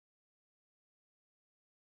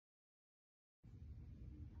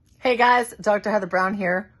Hey guys, Dr. Heather Brown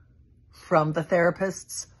here from the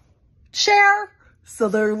Therapist's Chair. So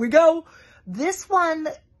there we go. This one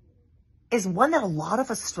is one that a lot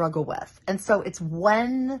of us struggle with. And so it's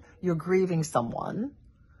when you're grieving someone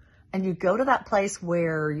and you go to that place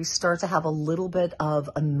where you start to have a little bit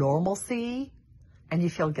of a normalcy and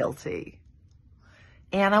you feel guilty.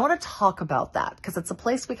 And I want to talk about that because it's a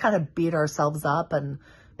place we kind of beat ourselves up and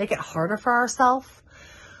make it harder for ourselves.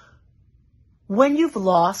 When you've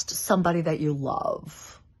lost somebody that you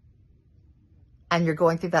love and you're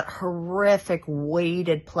going through that horrific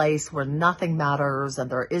weighted place where nothing matters and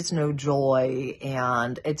there is no joy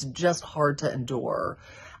and it's just hard to endure,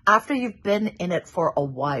 after you've been in it for a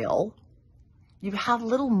while, you have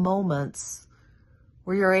little moments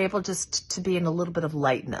where you're able just to be in a little bit of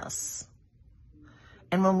lightness.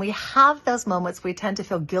 And when we have those moments, we tend to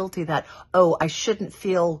feel guilty that, oh, I shouldn't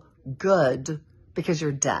feel good because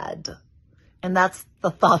you're dead. And that's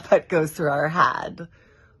the thought that goes through our head.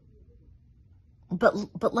 But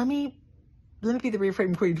let me be the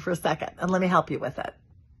reframe queen for a second and let me help you with it.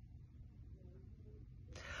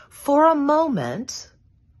 For a moment,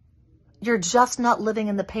 you're just not living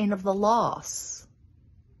in the pain of the loss.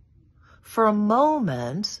 For a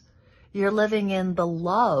moment, you're living in the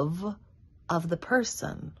love of the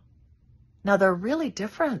person. Now, they're really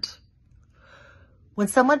different. When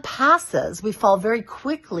someone passes, we fall very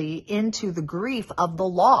quickly into the grief of the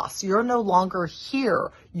loss. You're no longer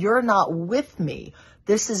here. You're not with me.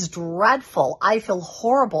 This is dreadful. I feel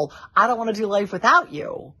horrible. I don't want to do life without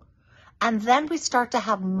you. And then we start to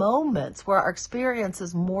have moments where our experience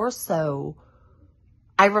is more so,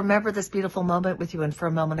 I remember this beautiful moment with you, and for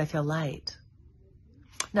a moment I feel light.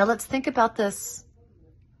 Now let's think about this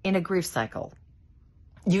in a grief cycle.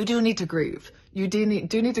 You do need to grieve. You do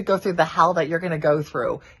need to go through the hell that you're going to go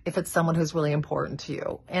through if it's someone who's really important to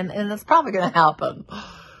you. And it's probably going to happen.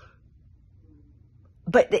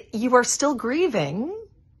 But you are still grieving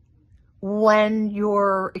when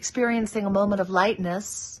you're experiencing a moment of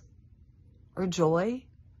lightness or joy,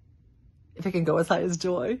 if it can go as high as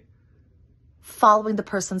joy, following the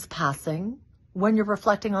person's passing, when you're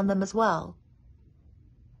reflecting on them as well.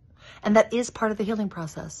 And that is part of the healing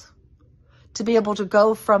process. To be able to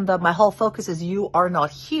go from my whole focus is you are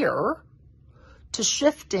not here, to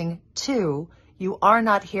shifting to you are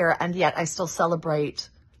not here, and yet I still celebrate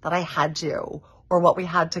that I had you, or what we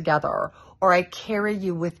had together, or I carry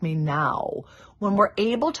you with me now. When we're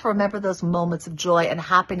able to remember those moments of joy and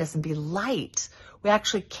happiness and be light, we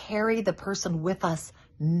actually carry the person with us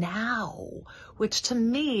now, which to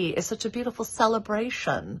me is such a beautiful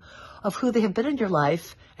celebration of who they have been in your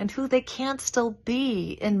life and who they can still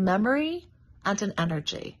be in memory and in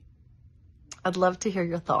energy. I'd love to hear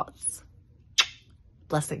your thoughts.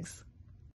 Blessings.